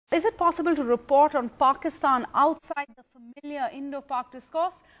Is it possible to report on Pakistan outside the familiar Indo-Pak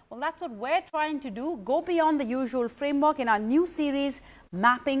discourse? Well, that's what we're trying to do. Go beyond the usual framework in our new series,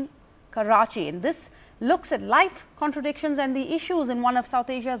 Mapping Karachi. And this looks at life, contradictions and the issues in one of South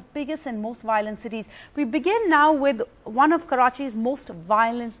Asia's biggest and most violent cities. We begin now with one of Karachi's most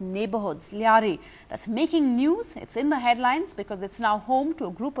violent neighbourhoods, Lyari. That's making news. It's in the headlines because it's now home to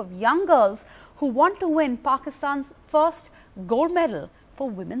a group of young girls who want to win Pakistan's first gold medal for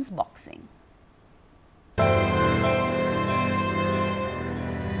women's boxing.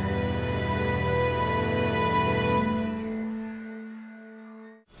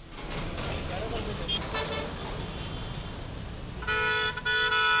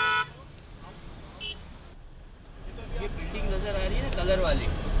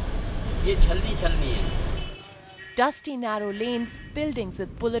 Dusty narrow lanes, buildings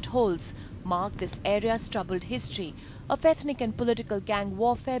with bullet holes mark this area's troubled history of ethnic and political gang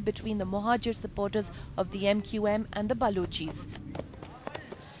warfare between the Mohajir supporters of the MQM and the Balochis.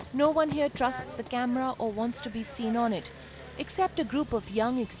 No one here trusts the camera or wants to be seen on it, except a group of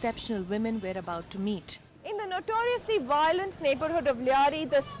young, exceptional women we're about to meet. In the notoriously violent neighbourhood of Lyari,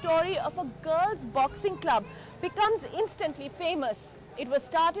 the story of a girls' boxing club becomes instantly famous. It was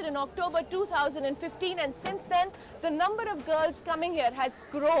started in October 2015 and since then the number of girls coming here has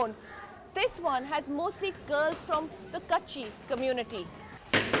grown. This one has mostly girls from the Kutchi community.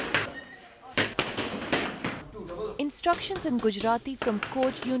 Instructions in Gujarati from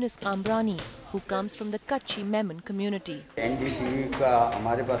coach Yunus Kambrani, who comes from the Kutchi Memon community. NDTV का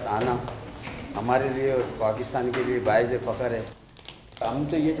हमारे पास आना हमारे लिए पाकिस्तान के लिए wise फ़ख्र है। हम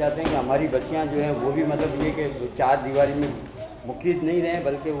तो ये चाहते हैं कि हमारी बच्चियां जो हैं वो भी मतलब ये कि चार दीवारी में मुक़ीद नहीं रहे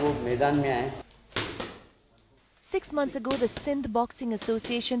बल्कि वो मैदान में आएं। 6 months ago, the Sindh Boxing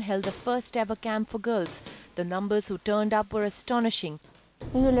Association held the first ever camp for girls. The numbers who turned up were astonishing.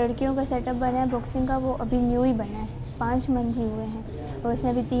 जो लड़कियों का सेटअप बना है बॉक्सिंग का वो अभी न्यू ही बना है, 5 मंथ ही हुए हैं और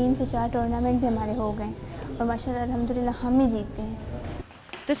उसमें अभी 3 से 4 टूर्नामेंट भी हमारे हो गए और माशाल्लाह अल्हम्दुलिल्लाह हम ही जीतते हैं।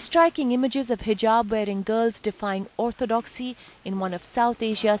 The striking images of hijab-wearing girls defying orthodoxy in one of South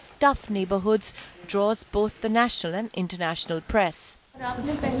Asia's tough neighbourhoods draws both the national and international press.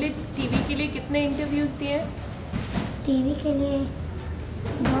 आपने पहले टीवी के लिए कितने इंटरव्यूज दिए? टीवी के लिए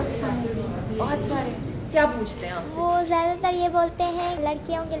बहुत सारे। क्या पूछते हैं आपसे? वो ज़्यादातर ये बोलते हैं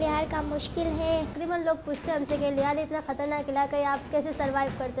लड़कियों के लिए हर काम मुश्किल है। तकरीबन लोग पूछते हैं हमसे कि लियार इतना खतरनाक इलाका है, आप कैसे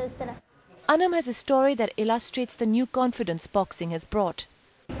सर्वाइव करते हो इस तरह? Anam has a story that illustrates the new confidence boxing has brought.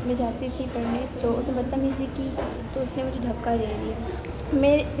 मैं जाती थी पढ़ने तो उसने बदतमीज़ी की तो उसने मुझे धक्का दे दिया।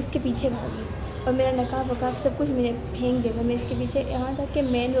 मैं इसके पीछे भागी और मेरा नकाब वकाब सब कुछ मैंने फेंक दिया। मैं इसके पीछे यहाँ तक कि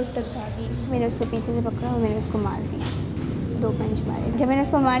मेन रोड तक भागी। मैंने उसको पीछे से पकड़ा और मैंने उसको मार दिया, 2 पंच मारे। जब मैंने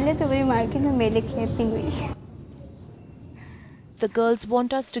उसको मार लिया तो पूरी मार्केट में मेरे क्लैपिंग हुई। The girls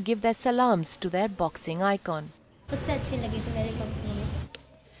want us to give their salams to their boxing icon. सबसे अच्छी लगी थी मेरे कंपनी में।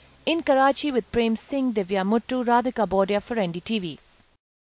 In Karachi with Prem Singh, Divya Muttu, Radhika Bodia for NDTV.